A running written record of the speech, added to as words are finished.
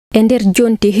E nder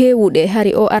jonti heewude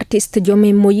hari o artiste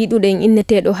jomen mo yiɗuɗen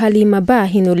inneteɗo Halima Bah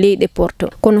hino leyɗe Porto.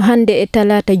 Kono hande e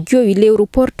talata 5 lewru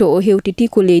Porto o hewtiti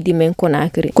ko leydi men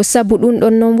Conakry. Ko sabu ɗum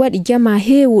ɗon non waɗi jama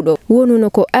heewuɗo wonuno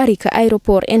ko ari ka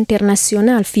aéroport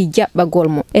international fi jaɓɓagol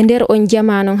mo. E nder on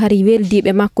jama non hari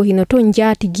weldiɓe makko hino ton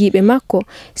jaatigiɓe makko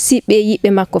siɓɓe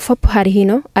yiɓɓe makko fop hari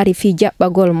hino ari fi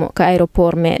jaɓɓagol mo ka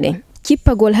aéroport meɗen.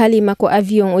 Cippagol Halima ko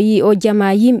avion o yi o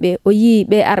jama yimɓe o yi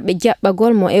ɓe arɓe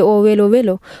jaɓɓagol mo e o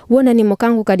welo wonani mo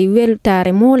kanko kadi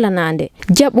weltare molanande.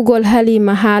 Jaɓɓugol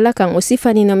Halima haala kan o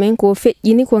sifanino men ko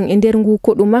feƴƴini kon e nder ngu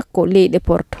koɗu makko leyɗe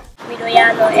Porto. Miɗo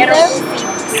yaado Europe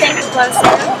 5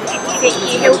 concert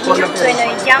feƴƴi hewtinoyno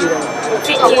e jam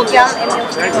feƴƴi jam e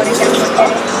mewtitore jam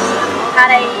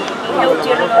haray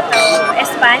hewtirno to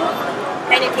Espagne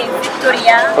kaynete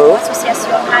Victoria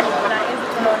association Halima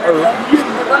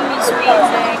Comme je suis le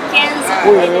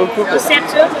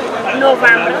 15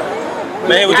 novembre.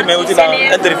 Mais vous dites dans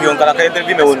interview, on a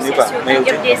interview mais on n'y pas. Mais vous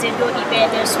dites des études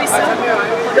de Suisse.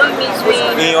 Donc je suis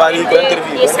le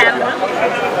décembre.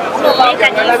 Et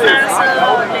quand en France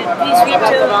le 18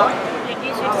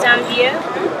 janvier.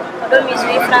 Donc je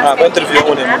suis France. Interview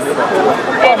on est.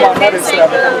 Et le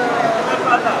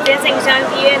 25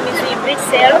 janvier, je suis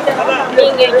Bruxelles.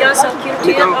 Mingue Johnson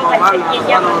Culture, on va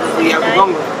dire.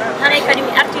 Hare kadi mi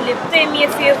arti le 1er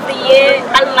février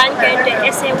Allemagne kayde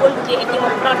essai wondude e dimo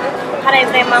produit hare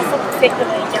vraiment fof fekko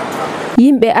no jam.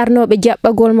 Yimɓe arnoɓe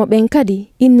jaɓɓagol mo ɓen kadi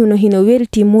innuno hino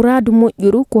welti muradu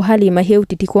moƴƴuru ko Halima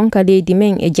hewtiti konka leydi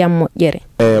men e jam moƴƴere.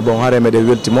 Bon hare meɗen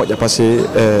welti moƴƴa par ce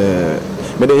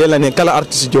que meɗen yellani kala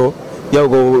artiste jo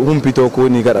yawgo humpito ko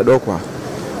woni gaɗa ɗo quoi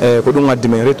ko ɗum waddi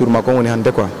men retour makko woni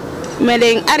hande quoi.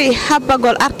 Meɗen ari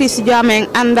habbagol artiste jo amen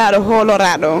andaɗo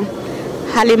holoraɗo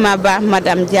Halima Bah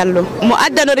Madame Diallo mo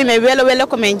addanori me welo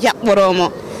ko men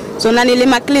jaɓɓoromo so nani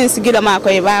lima cleans giɗo ma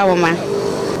koye ɓawo ma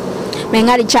min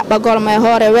ngari jaɓɓagol mo e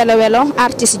hoore welo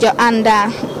artiste jo anda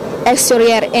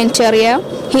extérieur intérieur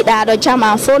hiɗaɗo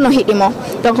jama fof no hiɗimo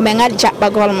donc min ngari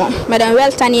jaɓɓagol mo meɗen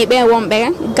weltani ɓe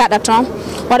wonɓe gaɗa ton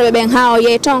worɓe ɓen ha o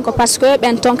yeey ton ko par ce que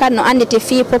ɓen ton kadi no anditi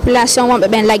fi population wonɓe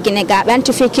ɓen laggine ga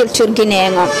ɓanti fi culture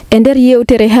guinéen o. E nder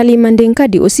yewtere Halima nden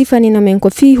kadi o sifanino men ko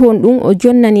fi hon ɗum o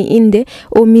jonnani inde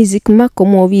o musique makko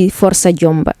mo wi Forza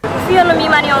Jomba. Fiyo no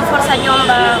mimani on Forza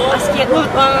Jomba parce que ɗum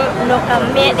ɗon no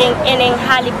kam meɗen enen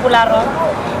haali pular o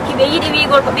hiɓe yiɗi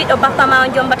wigol ko ɓiɗɗo bappa ma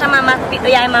on jombatama ma ko ɓiɗɗo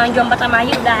yaye ma on jombatama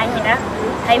yiɗɗa anniɗa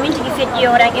hay min tigi feƴƴi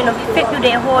horan eno feƴƴude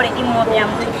e hoore immoɓe am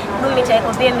ɗum mi tawi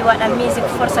ko be mi waɗa musique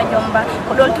Forza Jomba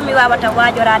ko ɗon tumi wawata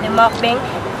wajorade mawɓe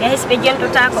ɓe hayso ɓe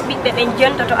jentota ko ɓiɓɓe ɓen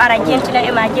jentoto ara jentina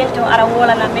e ma jento ara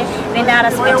wolana ɓe ɓe dara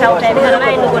so ɓe tawta ɓe harana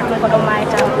e nugol ɗum ko ɗon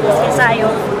mayta c'est ça yo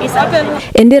isa.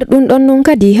 E nder ɗum ɗon non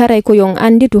kadi haray ko yon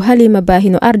andi to Halima Bah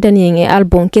hino ardani en e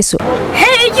album keso.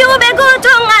 Hey juuɓe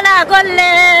goto ala golle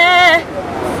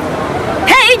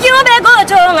hey juuɓe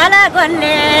goto ala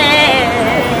golle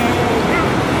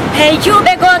hey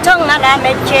juuɓe goto ala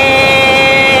mecce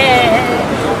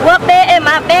woɓɓe e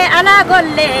maɓɓe ala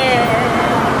golle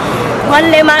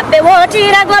golle maɓɓe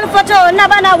wotiragol foto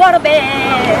nabana worɓe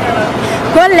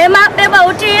golle maɓɓe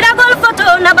ɓawtiragol foto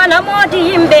nabana moodi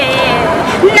yimɓe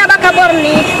nabaka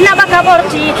ɓorni nabaka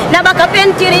ɓorti nabaka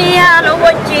pentiri yaano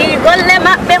wojji golle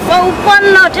maɓɓe fof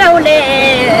bonno tewle.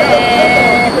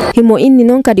 Himo inni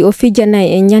non kadi o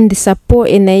fijanayi e ñande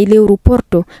 14 lewru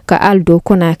Porto ka aldo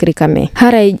Conakry kamen.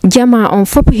 Haray jama on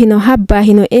fop hino habba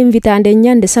hino invita nde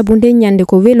ñande sabu nde ñande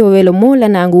ko welo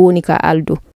molanango woni ka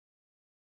aldo.